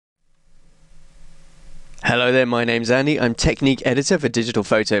Hello there, my name's Andy. I'm Technique Editor for Digital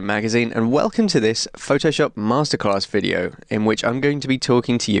Photo Magazine, and welcome to this Photoshop Masterclass video in which I'm going to be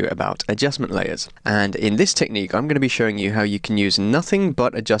talking to you about adjustment layers. And in this technique, I'm going to be showing you how you can use nothing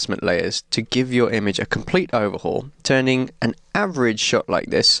but adjustment layers to give your image a complete overhaul, turning an average shot like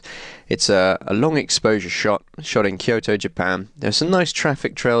this. It's a long exposure shot in Kyoto, Japan. There's some nice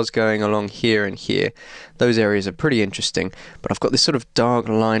traffic trails going along here and here. Those areas are pretty interesting, but I've got this sort of dark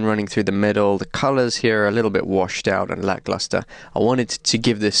line running through the middle. The colors here are a little bit washed out and lackluster. I wanted to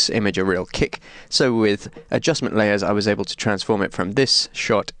give this image a real kick, so with adjustment layers I was able to transform it from this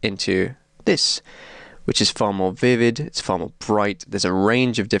shot into this, which is far more vivid, it's far more bright. There's a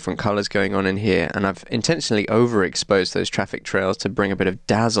range of different colors going on in here, and I've intentionally overexposed those traffic trails to bring a bit of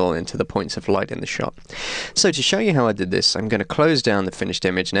dazzle into the points of light in the shot. So to show you how I did this, I'm going to close down the finished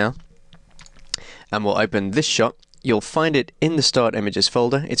image now, and we'll open this shot. You'll find it in the Start Images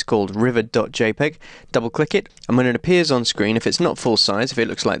folder. It's called river.jpg. Double click it, and when it appears on screen, if it's not full size, if it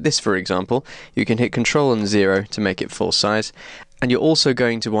looks like this for example, you can hit Ctrl and 0 to make it full size. And you're also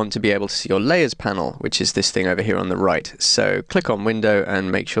going to want to be able to see your layers panel, which is this thing over here on the right. So click on Window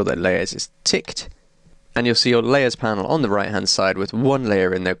and make sure that layers is ticked. And you'll see your layers panel on the right hand side with one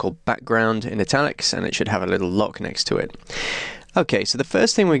layer in there called background in italics, and it should have a little lock next to it. Okay, so the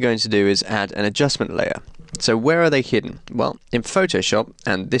first thing we're going to do is add an adjustment layer. So where are they hidden? Well, in Photoshop,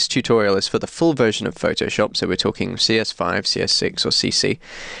 and this tutorial is for the full version of Photoshop, so we're talking CS5, CS6 or CC.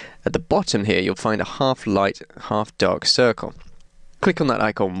 At the bottom here you'll find a half light, half dark circle. Click on that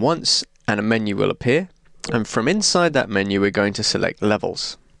icon once and a menu will appear, and from inside that menu we're going to select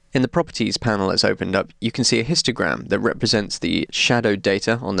levels. In the properties panel that's opened up, you can see a histogram that represents the shadow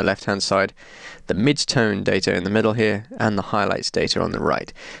data on the left hand side, the mid-tone data in the middle here, and the highlights data on the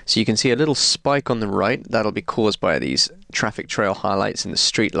right. So you can see a little spike on the right that'll be caused by these traffic trail highlights in the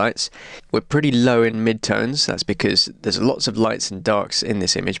street lights. We're pretty low in midtones. That's because there's lots of lights and darks in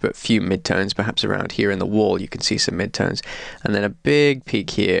this image but few midtones. Perhaps around here in the wall you can see some midtones, and then a big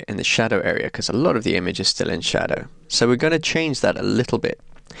peak here in the shadow area because a lot of the image is still in shadow. So we're going to change that a little bit.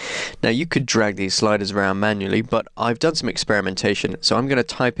 Now you could drag these sliders around manually, but I've done some experimentation, so I'm going to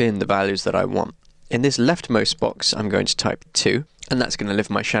type in the values that I want. In this leftmost box I'm going to type 2, and that's going to lift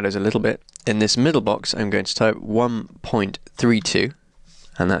my shadows a little bit. In this middle box I'm going to type 1.32,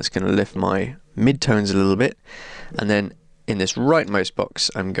 and that's going to lift my midtones a little bit. And then in this rightmost box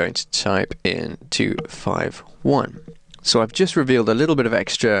I'm going to type in 251. So I've just revealed a little bit of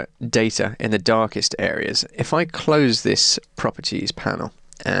extra data in the darkest areas. If I close this properties panel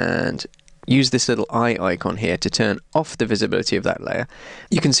and use this little eye icon here to turn off the visibility of that layer,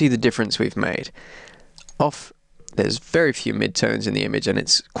 you can see the difference we've made. Off, there's very few midtones in the image and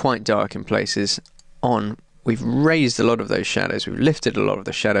it's quite dark in places. On, we've raised a lot of those shadows, we've lifted a lot of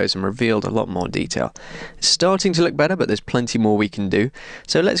the shadows and revealed a lot more detail. It's starting to look better, but there's plenty more we can do.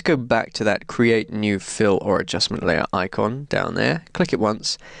 So let's go back to that Create New Fill or Adjustment Layer icon down there, click it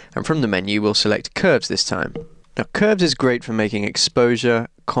once, and from the menu we'll select Curves this time. Now Curves is great for making exposure,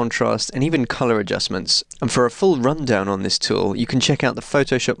 contrast, and even color adjustments. And for a full rundown on this tool, you can check out the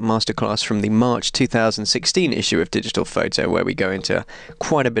Photoshop Masterclass from the March 2016 issue of Digital Photo, where we go into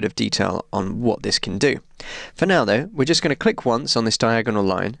quite a bit of detail on what this can do. For now though, we're just going to click once on this diagonal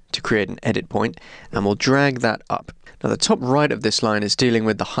line to create an edit point, and we'll drag that up. Now the top right of this line is dealing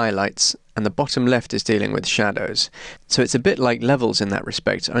with the highlights, and the bottom left is dealing with shadows. So it's a bit like levels in that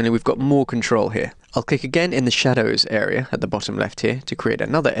respect, only we've got more control here. I'll click again in the shadows area at the bottom left here to create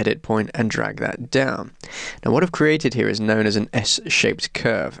another edit point and drag that down. Now what I've created here is known as an S-shaped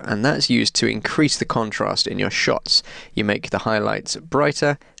curve, and that's used to increase the contrast in your shots. You make the highlights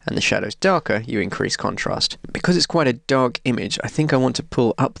brighter and the shadows darker, you increase contrast. Because it's quite a dark image, I think I want to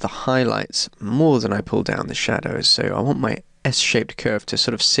pull up the highlights more than I pull down the shadows, so I want my S-shaped curve to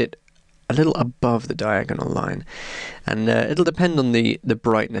sort of sit a little above the diagonal line, and it'll depend on the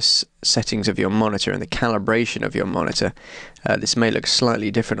brightness settings of your monitor and the calibration of your monitor. This may look slightly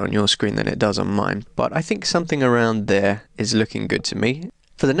different on your screen than it does on mine, but I think something around there is looking good to me.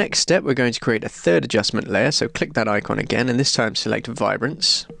 For the next step we're going to create a third adjustment layer, so click that icon again and this time select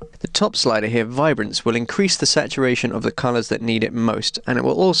Vibrance. The top slider here, Vibrance, will increase the saturation of the colors that need it most, and it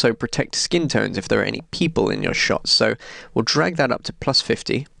will also protect skin tones if there are any people in your shots, so we'll drag that up to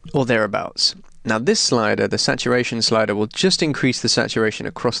 +50 or thereabouts. Now this slider, the saturation slider, will just increase the saturation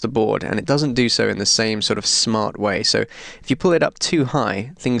across the board, and it doesn't do so in the same sort of smart way. So if you pull it up too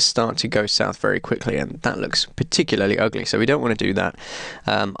high, things start to go south very quickly, and that looks particularly ugly, so we don't want to do that.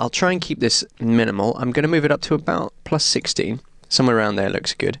 I'll try and keep this minimal. I'm going to move it up to about +16. Somewhere around there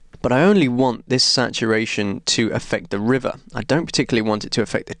looks good. But I only want this saturation to affect the river. I don't particularly want it to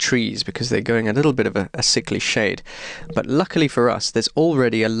affect the trees because they're going a little bit of a sickly shade. But luckily for us, there's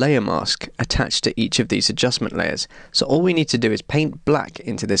already a layer mask attached to each of these adjustment layers. So all we need to do is paint black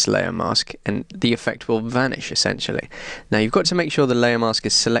into this layer mask and the effect will vanish essentially. Now you've got to make sure the layer mask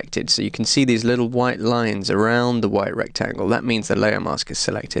is selected, so you can see these little white lines around the white rectangle. That means the layer mask is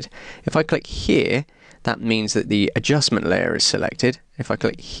selected. If I click here, that means that the adjustment layer is selected. If I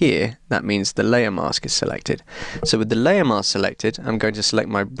click here, that means the layer mask is selected. So with the layer mask selected, I'm going to select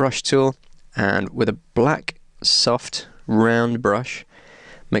my brush tool, and with a black, soft, round brush,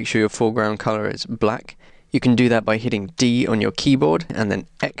 make sure your foreground color is black. You can do that by hitting D on your keyboard and then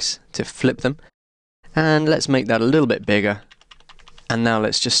X to flip them. And let's make that a little bit bigger. And now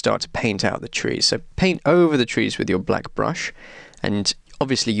let's just start to paint out the trees. So paint over the trees with your black brush, and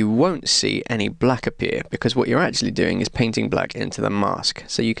obviously you won't see any black appear because what you're actually doing is painting black into the mask.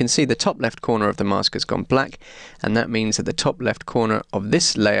 So you can see the top left corner of the mask has gone black, and that means that the top left corner of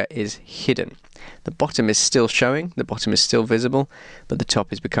this layer is hidden. The bottom is still showing, the bottom is still visible, but the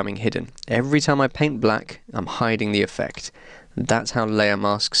top is becoming hidden. Every time I paint black, I'm hiding the effect. That's how layer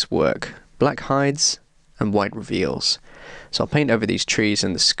masks work. Black hides and white reveals. So I'll paint over these trees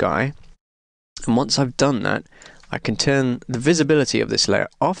and the sky, and once I've done that, I can turn the visibility of this layer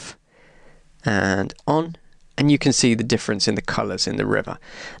off and on, and you can see the difference in the colors in the river.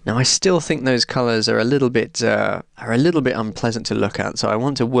 Now I still think those colors are a little bit unpleasant to look at, so I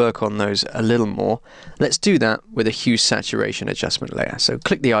want to work on those a little more. Let's do that with a hue saturation adjustment layer. So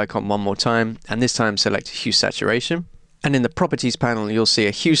click the icon one more time, and this time select hue saturation. And in the properties panel, you'll see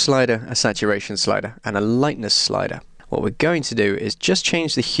a hue slider, a saturation slider, and a lightness slider. What we're going to do is just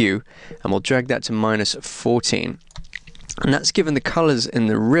change the hue, and we'll drag that to -14. And that's given the colors in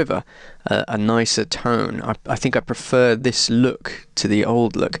the river a nicer tone. I think I prefer this look to the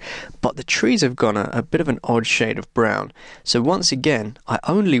old look, but the trees have gone a bit of an odd shade of brown. So once again, I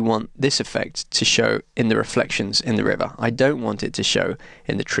only want this effect to show in the reflections in the river. I don't want it to show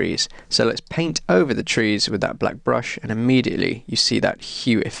in the trees. So let's paint over the trees with that black brush, and immediately you see that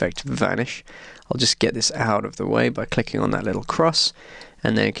hue effect vanish. I'll just get this out of the way by clicking on that little cross,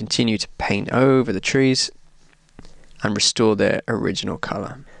 and then continue to paint over the trees and restore their original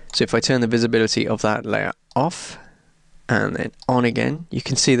color. So if I turn the visibility of that layer off and then on again, you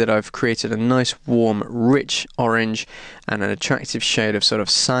can see that I've created a nice warm rich orange and an attractive shade of sort of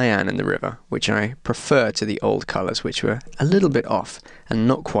cyan in the river, which I prefer to the old colors, which were a little bit off and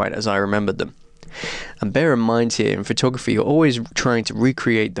not quite as I remembered them. And bear in mind here, in photography, you're always trying to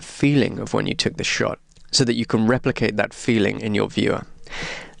recreate the feeling of when you took the shot so that you can replicate that feeling in your viewer.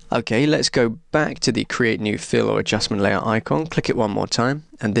 Okay, let's go back to the Create New Fill or Adjustment Layer icon, click it one more time,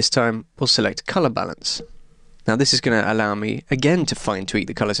 and this time we'll select Color Balance. Now this is going to allow me again to fine tweak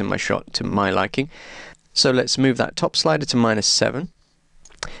the colors in my shot to my liking. So let's move that top slider to -7.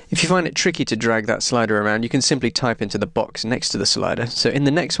 If you find it tricky to drag that slider around, you can simply type into the box next to the slider. So in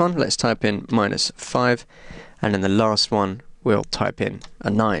the next one, let's type in -5, and in the last one, we'll type in a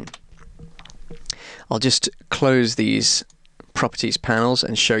 9. I'll just close these properties panels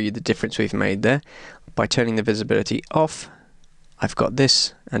and show you the difference we've made there. By turning the visibility off, I've got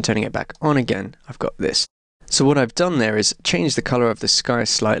this, and turning it back on again, I've got this. So what I've done there is change the color of the sky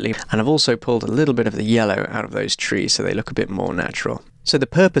slightly, and I've also pulled a little bit of the yellow out of those trees so they look a bit more natural. So the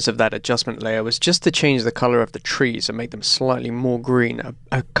purpose of that adjustment layer was just to change the color of the trees and make them slightly more green,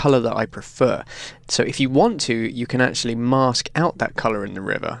 a color that I prefer. So if you want to, you can actually mask out that color in the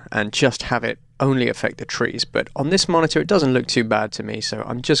river and just have it only affect the trees. But on this monitor, it doesn't look too bad to me, so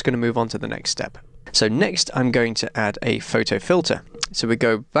I'm just going to move on to the next step. So next, I'm going to add a photo filter. So we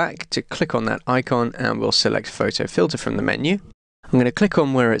go back to click on that icon, and we'll select photo filter from the menu. I'm going to click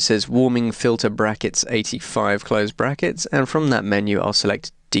on where it says warming filter brackets 85 close brackets, and from that menu I'll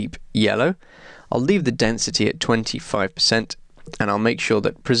select deep yellow. I'll leave the density at 25%, and I'll make sure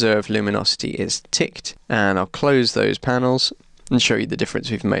that preserve luminosity is ticked, and I'll close those panels and show you the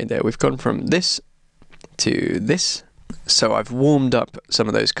difference we've made there. We've gone from this to this. So I've warmed up some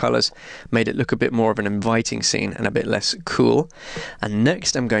of those colors, made it look a bit more of an inviting scene and a bit less cool. And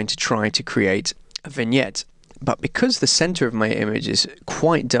next I'm going to try to create a vignette. But because the center of my image is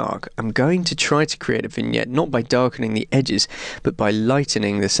quite dark, I'm going to try to create a vignette not by darkening the edges, but by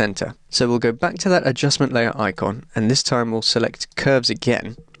lightening the center. So we'll go back to that adjustment layer icon, and this time we'll select curves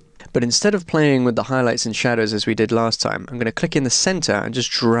again. But instead of playing with the highlights and shadows as we did last time, I'm going to click in the center and just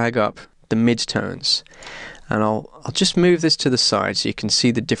drag up the midtones. And I'll just move this to the side so you can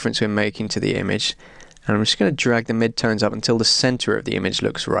see the difference we're making to the image. And I'm just going to drag the midtones up until the center of the image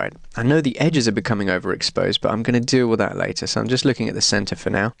looks right. I know the edges are becoming overexposed, but I'm going to deal with that later, so I'm just looking at the center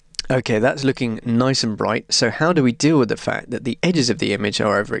for now. Okay, that's looking nice and bright, so how do we deal with the fact that the edges of the image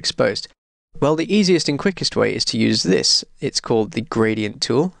are overexposed? Well, the easiest and quickest way is to use this. It's called the gradient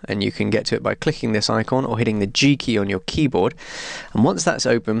tool, and you can get to it by clicking this icon or hitting the G key on your keyboard. And once that's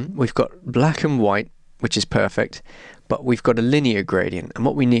open, we've got black and white, which is perfect, but we've got a linear gradient, and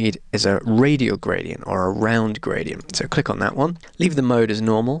what we need is a radial gradient or a round gradient. So click on that one, leave the mode as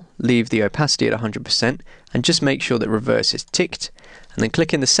normal, leave the opacity at 100%, and just make sure that reverse is ticked, and then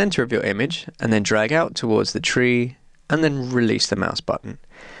click in the center of your image, and then drag out towards the tree, and then release the mouse button.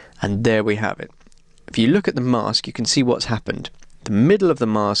 And there we have it. If you look at the mask, you can see what's happened. The middle of the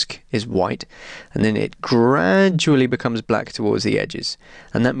mask is white, and then it gradually becomes black towards the edges.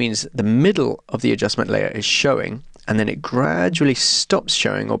 And that means the middle of the adjustment layer is showing, and then it gradually stops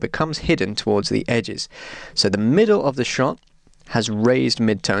showing or becomes hidden towards the edges. So the middle of the shot has raised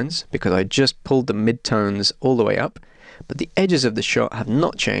midtones because I just pulled the midtones all the way up, but the edges of the shot have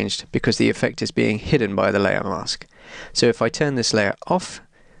not changed because the effect is being hidden by the layer mask. So if I turn this layer off,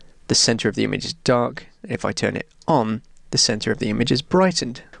 the center of the image is dark. If I turn it on, the center of the image is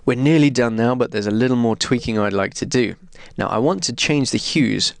brightened. We're nearly done now, but there's a little more tweaking I'd like to do. Now I want to change the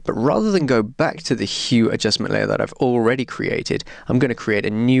hues, but rather than go back to the hue adjustment layer that I've already created, I'm going to create a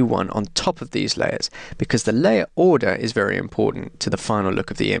new one on top of these layers, because the layer order is very important to the final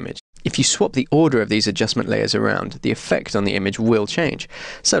look of the image. If you swap the order of these adjustment layers around, the effect on the image will change.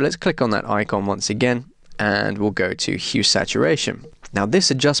 So let's click on that icon once again, and we'll go to hue saturation. Now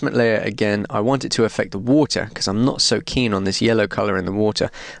this adjustment layer, again, I want it to affect the water because I'm not so keen on this yellow color in the water,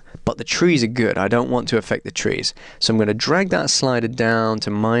 but the trees are good. I don't want to affect the trees. So I'm going to drag that slider down to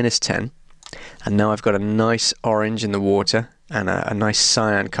 -10, and now I've got a nice orange in the water and a nice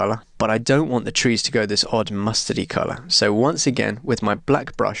cyan color, but I don't want the trees to go this odd mustardy color. So once again, with my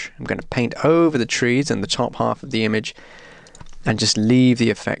black brush, I'm going to paint over the trees and the top half of the image and just leave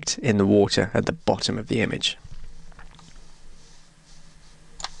the effect in the water at the bottom of the image.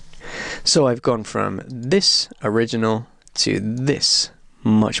 So I've gone from this original to this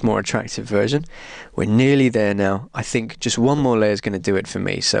much more attractive version. We're nearly there now. I think just one more layer is going to do it for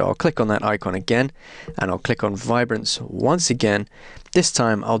me. So I'll click on that icon again, and I'll click on Vibrance once again. This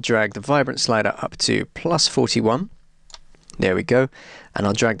time I'll drag the Vibrance slider up to +41. There we go. And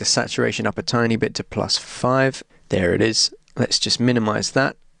I'll drag the saturation up a tiny bit to +5. There it is. Let's just minimize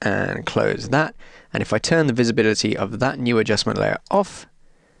that and close that. And if I turn the visibility of that new adjustment layer off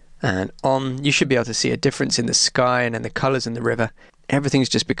and on, you should be able to see a difference in the sky and in the colors in the river. Everything's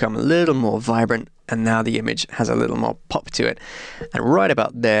just become a little more vibrant, and now the image has a little more pop to it. And right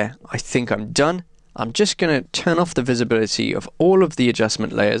about there, I think I'm done. I'm just going to turn off the visibility of all of the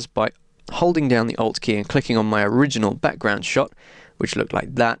adjustment layers by holding down the Alt key and clicking on my original background shot, which looked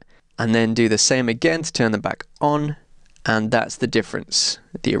like that, and then do the same again to turn them back on. And that's the difference.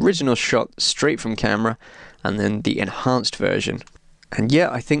 The original shot straight from camera, and then the enhanced version. And yeah,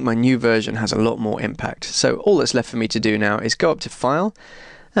 I think my new version has a lot more impact. So all that's left for me to do now is go up to File,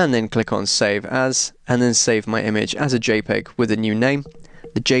 and then click on Save As, and then save my image as a JPEG with a new name.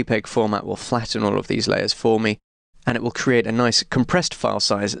 The JPEG format will flatten all of these layers for me, and it will create a nice compressed file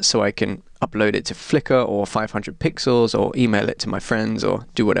size so I can upload it to Flickr or 500 pixels or email it to my friends or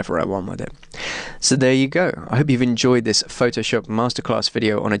do whatever I want with it. So there you go. I hope you've enjoyed this Photoshop masterclass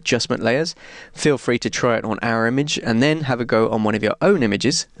video on adjustment layers. Feel free to try it on our image and then have a go on one of your own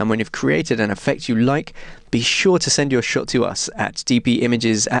images. And when you've created an effect you like, be sure to send your shot to us at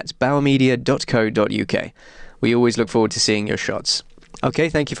dpimages@bauermedia.co.uk. We always look forward to seeing your shots. Okay,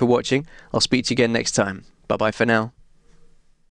 thank you for watching. I'll speak to you again next time. Bye-bye for now.